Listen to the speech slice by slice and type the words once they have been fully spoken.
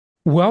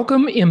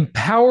Welcome,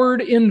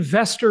 empowered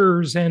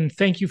investors, and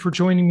thank you for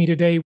joining me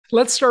today.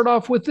 Let's start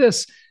off with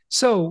this.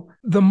 So,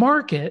 the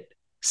market,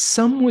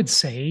 some would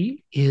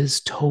say,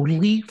 is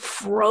totally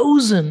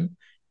frozen,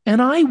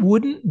 and I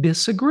wouldn't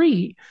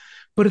disagree.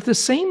 But at the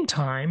same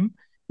time,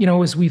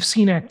 as we've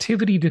seen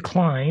activity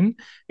decline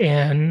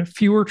and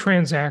fewer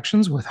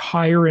transactions with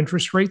higher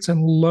interest rates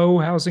and low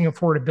housing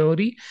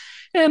affordability,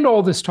 and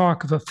all this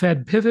talk of a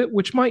Fed pivot,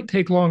 which might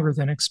take longer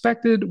than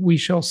expected, we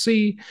shall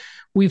see.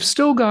 We've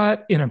still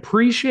got an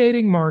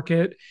appreciating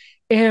market,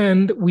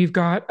 and we've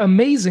got,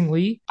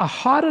 amazingly, a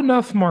hot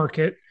enough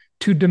market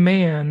to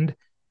demand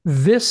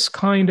this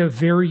kind of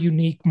very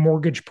unique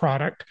mortgage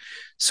product.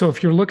 So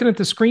if you're looking at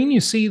the screen, you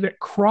see that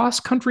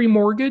Cross Country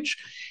Mortgage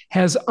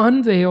has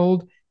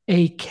unveiled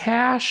a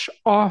cash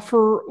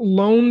offer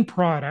loan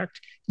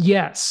product.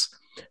 Yes,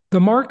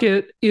 the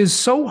market is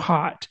so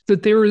hot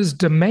that there is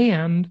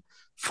demand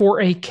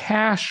for a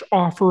cash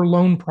offer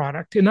loan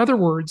product. In other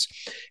words,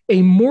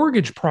 a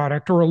mortgage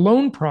product or a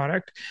loan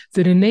product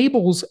that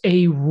enables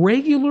a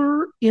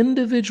regular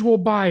individual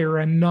buyer,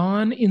 a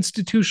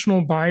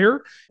non-institutional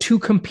buyer, to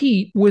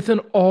compete with an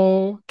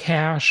all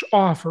cash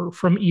offer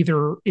from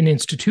either an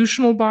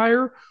institutional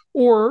buyer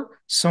or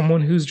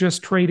someone who's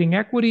just trading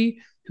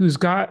equity, who's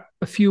got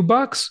a few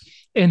bucks,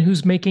 and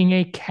who's making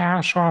a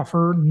cash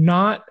offer,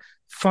 not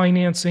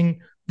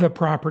financing the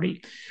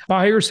property.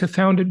 Buyers have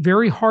found it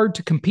very hard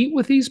to compete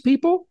with these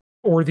people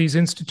or these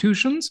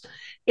institutions.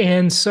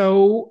 And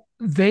so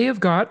they have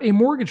got a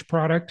mortgage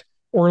product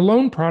or a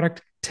loan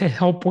product to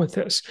help with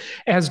this.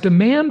 As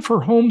demand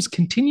for homes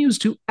continues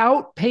to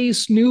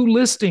outpace new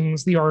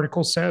listings, the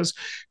article says,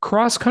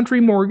 Cross Country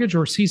Mortgage,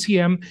 or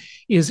CCM,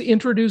 is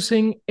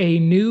introducing a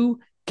new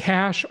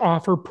cash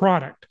offer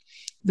product.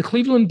 The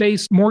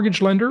Cleveland-based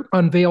mortgage lender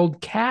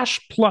unveiled Cash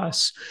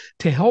Plus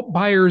to help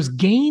buyers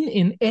gain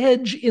an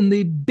edge in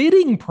the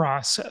bidding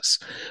process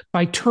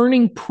by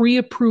turning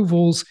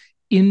pre-approvals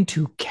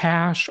into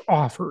cash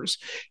offers.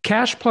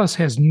 Cash Plus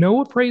has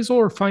no appraisal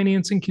or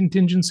financing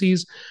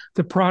contingencies.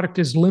 The product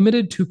is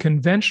limited to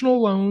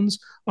conventional loans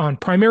on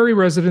primary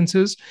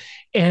residences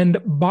and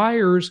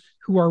buyers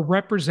who are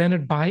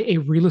represented by a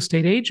real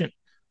estate agent.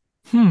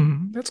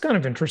 That's kind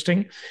of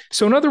interesting.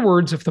 So, in other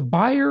words, if the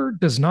buyer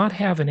does not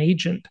have an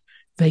agent,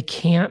 they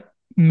can't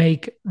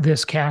make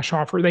this cash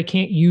offer. They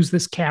can't use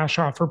this cash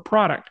offer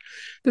product.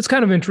 That's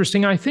kind of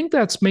interesting. I think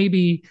that's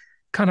maybe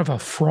kind of a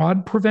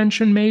fraud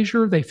prevention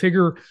measure. They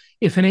figure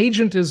if an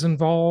agent is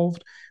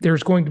involved,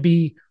 there's going to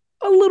be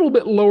a little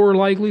bit lower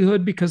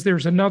likelihood because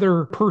there's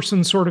another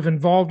person sort of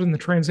involved in the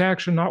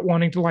transaction, not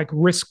wanting to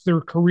risk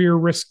their career,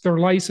 risk their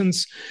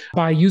license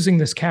by using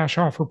this cash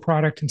offer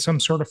product in some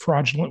sort of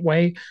fraudulent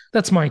way.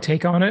 That's my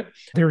take on it.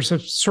 There's a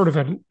sort of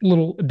a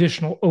little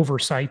additional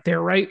oversight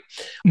there, right?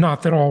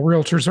 Not that all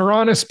realtors are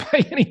honest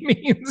by any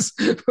means,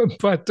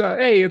 but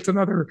hey, it's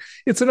another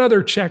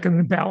check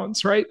and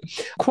balance, right?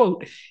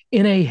 Quote,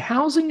 in a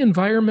housing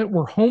environment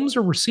where homes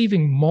are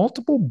receiving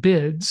multiple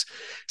bids,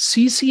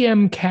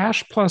 CCM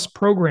Cash Plus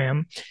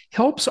program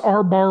helps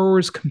our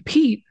borrowers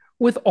compete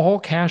with all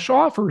cash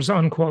offers,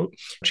 unquote.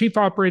 Chief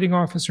Operating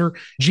Officer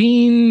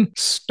Gene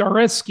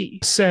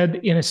Stareski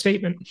said in a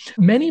statement,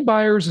 many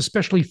buyers,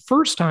 especially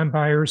first-time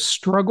buyers,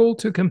 struggle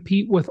to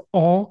compete with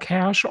all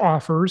cash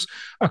offers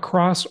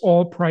across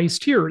all price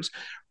tiers.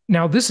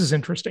 Now, this is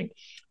interesting.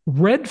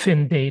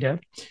 Redfin data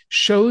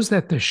shows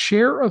that the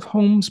share of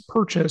homes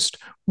purchased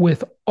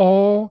with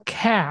all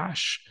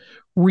cash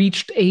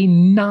reached a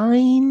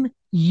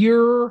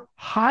 9-year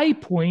high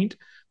point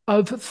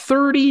of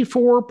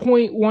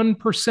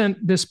 34.1%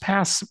 this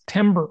past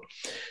September.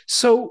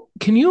 So,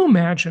 can you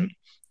imagine?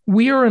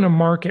 We are in a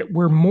market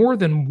where more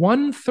than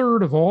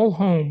 1/3 of all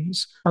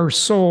homes are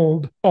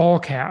sold all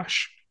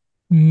cash,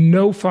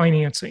 no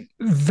financing.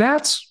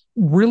 That's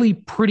really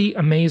pretty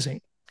amazing.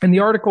 And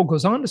the article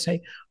goes on to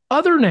say,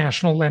 other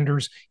national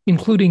lenders,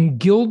 including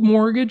Guild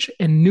Mortgage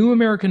and New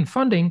American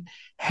Funding,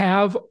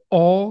 have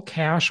all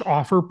cash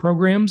offer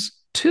programs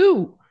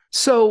too.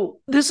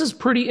 So this is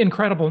pretty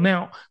incredible.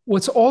 Now,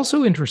 what's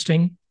also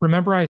interesting,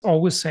 remember I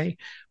always say,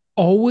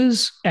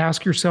 always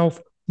ask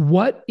yourself,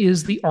 what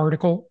is the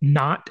article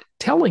not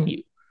telling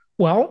you?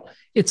 Well,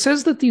 it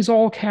says that these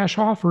all cash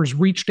offers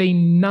reached a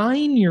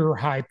 9-year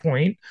high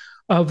point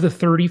of the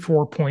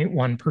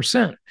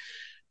 34.1%.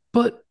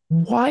 But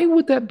why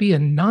would that be a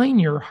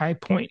 9-year high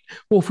point?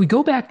 Well, if we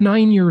go back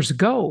 9 years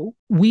ago,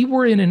 we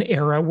were in an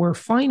era where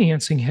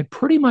financing had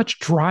pretty much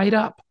dried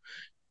up.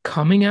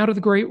 Coming out of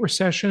the Great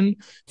Recession,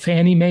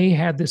 Fannie Mae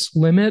had this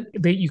limit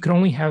that you could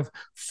only have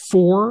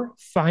 4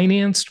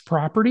 financed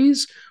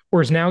properties,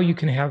 whereas now you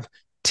can have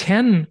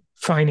 10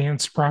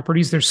 financed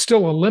properties. There's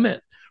still a limit,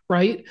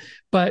 right?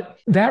 But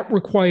that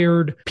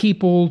required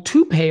people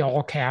to pay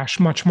all cash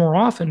much more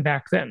often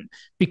back then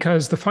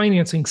because the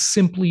financing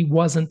simply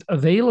wasn't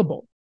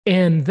available.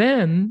 And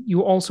then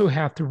you also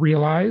have to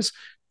realize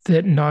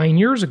that 9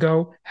 years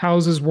ago,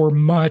 houses were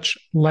much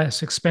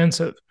less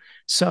expensive.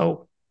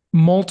 So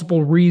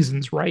multiple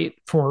reasons, right,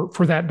 for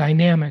that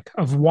dynamic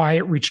of why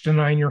it reached a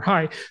 9-year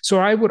high. So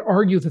I would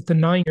argue that the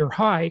 9-year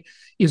high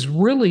is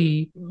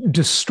really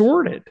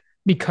distorted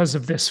because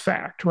of this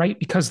fact, right?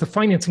 Because the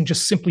financing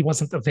just simply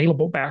wasn't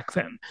available back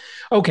then.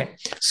 Okay,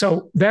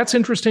 so that's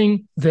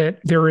interesting that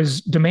there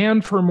is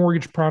demand for a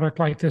mortgage product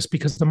like this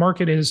because the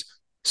market is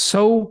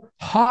so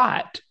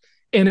hot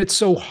and it's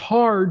so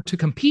hard to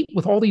compete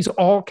with all these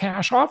all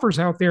cash offers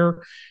out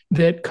there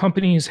that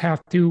companies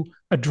have to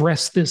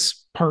address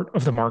this part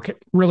of the market.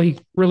 Really,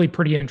 really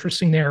pretty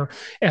interesting there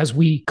as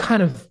we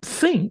kind of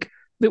think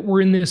that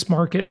we're in this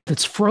market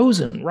that's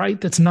frozen,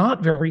 right? That's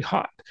not very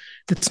hot,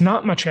 that's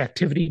not much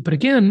activity. But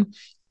again,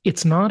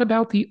 it's not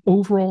about the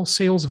overall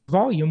sales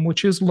volume,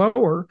 which is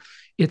lower.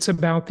 It's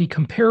about the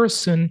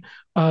comparison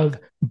of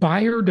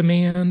buyer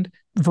demand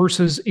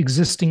versus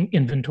existing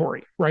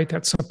inventory, right?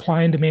 That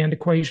supply and demand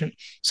equation.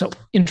 So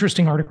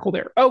interesting article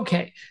there.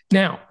 Okay,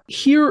 now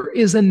here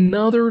is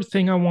another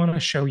thing I want to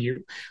show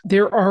you.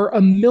 There are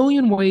a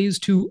million ways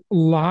to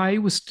lie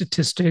with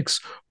statistics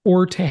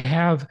or to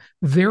have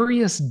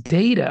various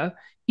data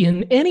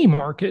in any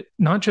market,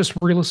 not just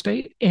real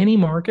estate, any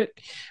market,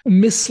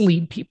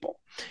 mislead people.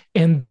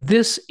 And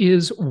this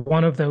is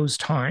one of those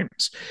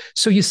times.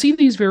 So you see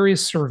these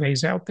various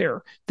surveys out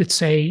there that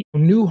say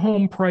new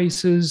home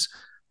prices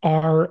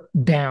are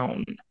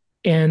down.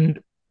 And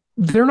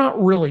they're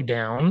not really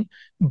down,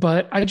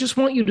 but I just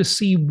want you to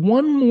see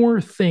one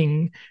more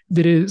thing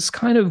that is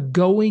kind of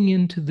going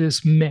into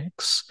this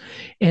mix.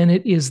 And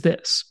it is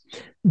this: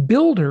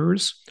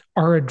 builders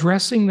are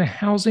addressing the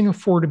housing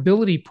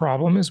affordability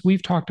problem, as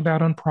we've talked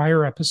about on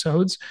prior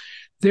episodes.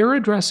 They're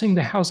addressing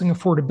the housing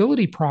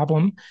affordability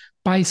problem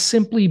by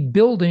simply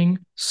building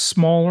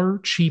smaller,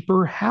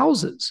 cheaper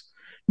houses.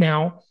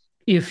 Now,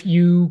 if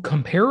you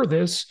compare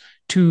this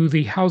to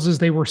the houses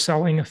they were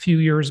selling a few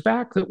years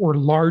back that were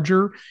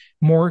larger,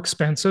 more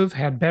expensive,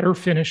 had better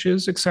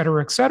finishes, et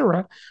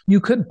cetera, you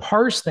could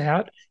parse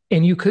that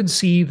and you could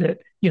see that,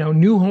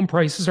 new home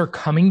prices are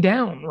coming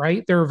down,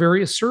 right? There are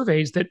various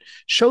surveys that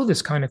show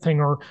this kind of thing,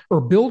 or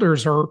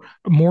builders are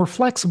more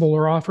flexible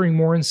or offering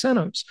more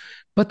incentives.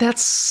 But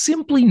that's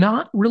simply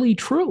not really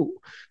true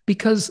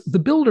because the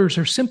builders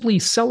are simply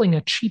selling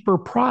a cheaper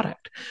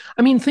product.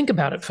 I mean, think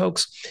about it,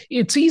 folks.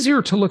 It's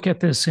easier to look at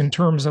this in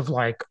terms of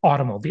like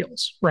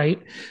automobiles, right?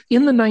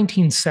 In the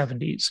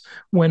 1970s,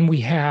 when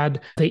we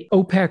had the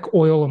OPEC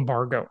oil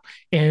embargo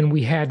and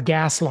we had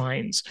gas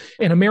lines,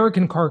 and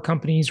American car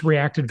companies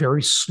reacted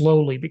very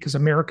slowly because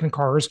American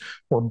cars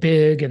were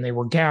big and they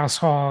were gas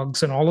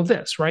hogs and all of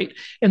this, right?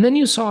 And then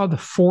you saw the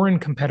foreign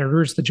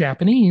competitors, the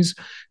Japanese,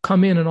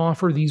 come in and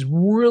offer these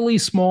really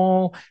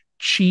small,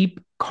 cheap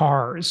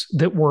cars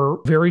that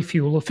were very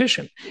fuel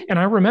efficient. And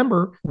I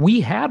remember we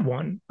had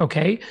one,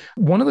 okay?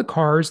 One of the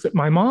cars that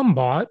my mom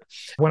bought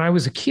when I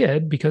was a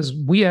kid, because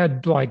we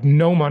had like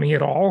no money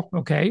at all,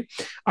 okay?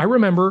 I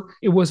remember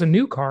it was a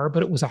new car,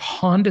 but it was a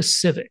Honda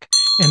Civic.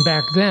 And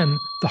back then,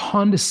 the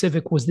Honda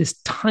Civic was this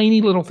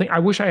tiny little thing. I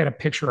wish I had a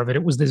picture of it.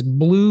 It was this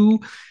blue,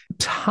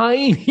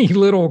 tiny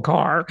little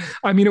car.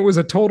 I mean, it was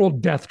a total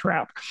death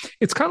trap.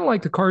 It's kind of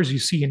like the cars you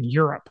see in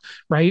Europe,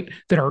 right?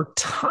 That are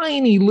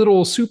tiny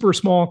little super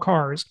small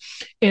cars.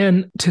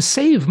 And to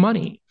save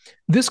money,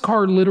 this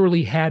car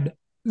literally had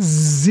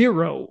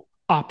zero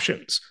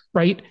options,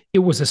 right? It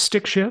was a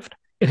stick shift.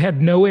 It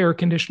had no air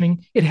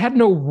conditioning. It had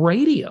no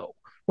radio.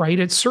 Right?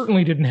 It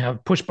certainly didn't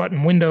have push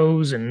button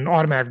windows and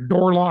automatic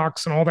door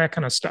locks and all that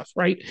kind of stuff,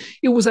 right?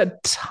 It was a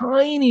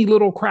tiny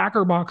little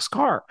cracker box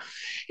car.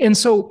 And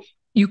so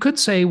you could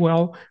say,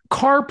 well,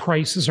 car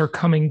prices are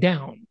coming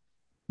down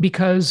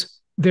because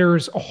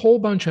there's a whole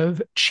bunch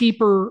of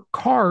cheaper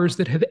cars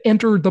that have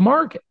entered the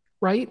market,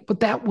 right?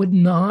 But that would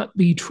not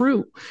be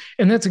true.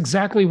 And that's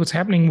exactly what's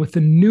happening with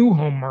the new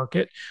home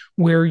market,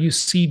 where you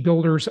see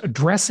builders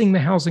addressing the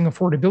housing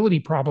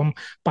affordability problem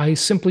by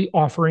simply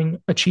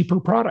offering a cheaper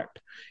product.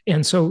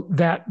 And so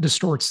that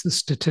distorts the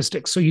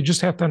statistics. So you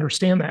just have to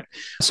understand that.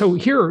 So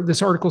here,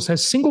 this article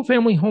says single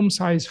family home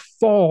size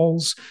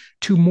falls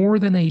to more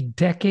than a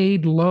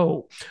decade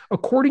low.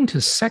 According to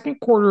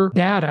second quarter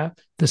data,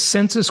 the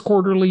census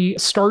quarterly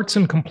starts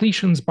and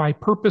completions by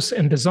purpose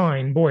and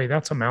design, boy,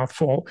 that's a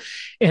mouthful,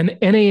 and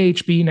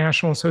NAHB,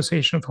 National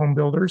Association of Home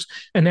Builders,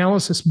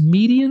 analysis,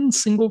 median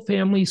single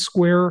family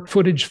square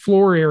footage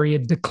floor area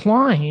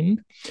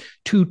declined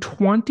to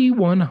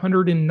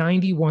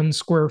 2,191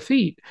 square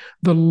feet,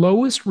 the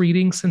lowest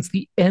reading since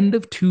the end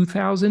of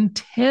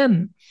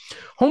 2010.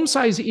 Home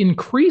size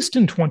increased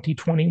in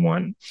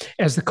 2021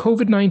 as the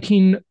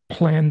COVID-19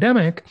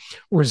 pandemic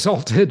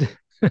resulted,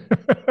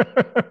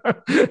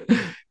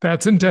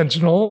 that's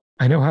intentional,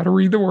 I know how to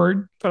read the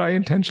word, but I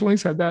intentionally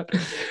said that.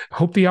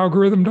 Hope the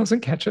algorithm doesn't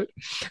catch it.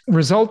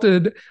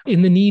 Resulted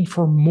in the need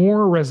for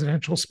more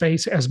residential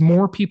space as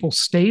more people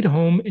stayed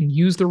home and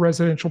used their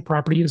residential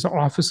property as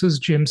offices,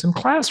 gyms, and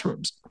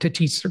classrooms to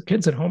teach their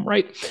kids at home,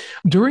 right?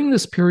 During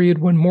this period,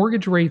 when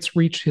mortgage rates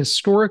reached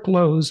historic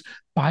lows,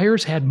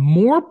 buyers had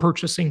more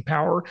purchasing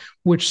power,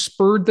 which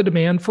spurred the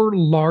demand for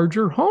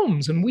larger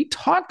homes. And we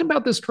talked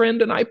about this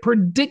trend, and I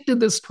predicted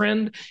this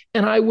trend,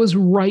 and I was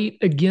right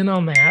again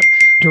on that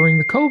during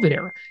the COVID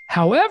era.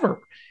 However,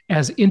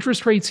 as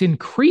interest rates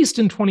increased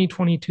in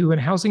 2022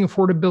 and housing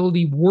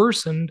affordability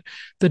worsened,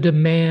 the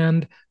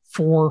demand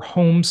for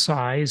home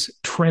size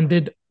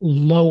trended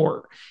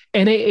lower.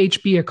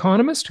 NAHB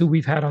economist, who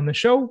we've had on the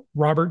show,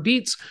 Robert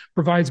Dietz,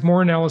 provides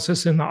more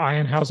analysis in the Eye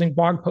on Housing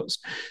blog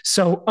post.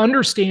 So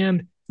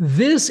understand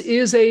this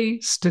is a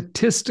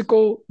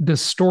statistical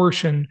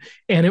distortion,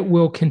 and it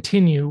will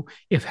continue.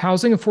 If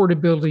housing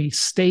affordability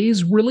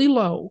stays really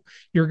low,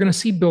 you're going to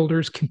see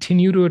builders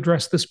continue to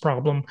address this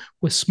problem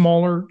with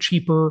smaller,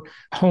 cheaper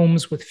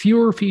homes with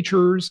fewer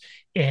features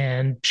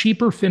and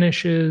cheaper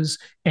finishes,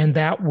 and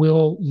that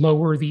will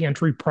lower the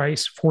entry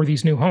price for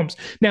these new homes.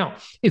 Now,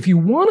 if you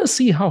want to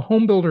see how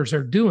home builders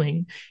are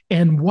doing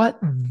and what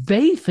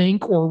they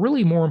think, or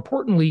really more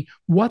importantly,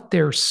 what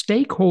their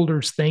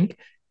stakeholders think,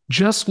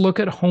 just look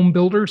at home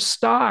builders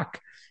stock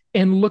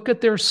and look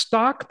at their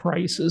stock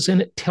prices, and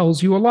it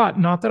tells you a lot.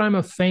 Not that I'm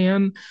a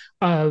fan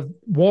of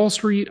Wall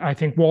Street. I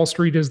think Wall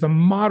Street is the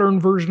modern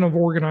version of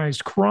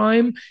organized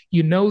crime.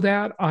 You know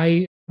that.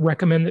 I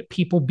recommend that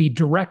people be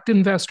direct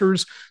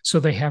investors so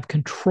they have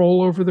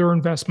control over their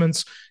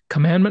investments.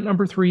 Commandment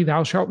number 3,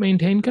 thou shalt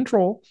maintain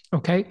control.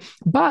 Okay.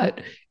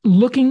 But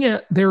looking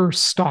at their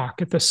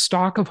stock, at the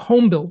stock of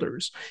home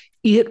builders,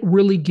 it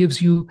really gives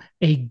you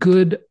a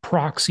good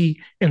proxy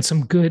and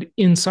some good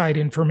inside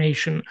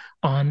information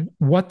on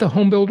what the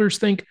home builders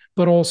think,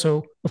 but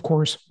also, of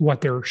course,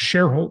 what their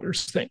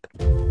shareholders think.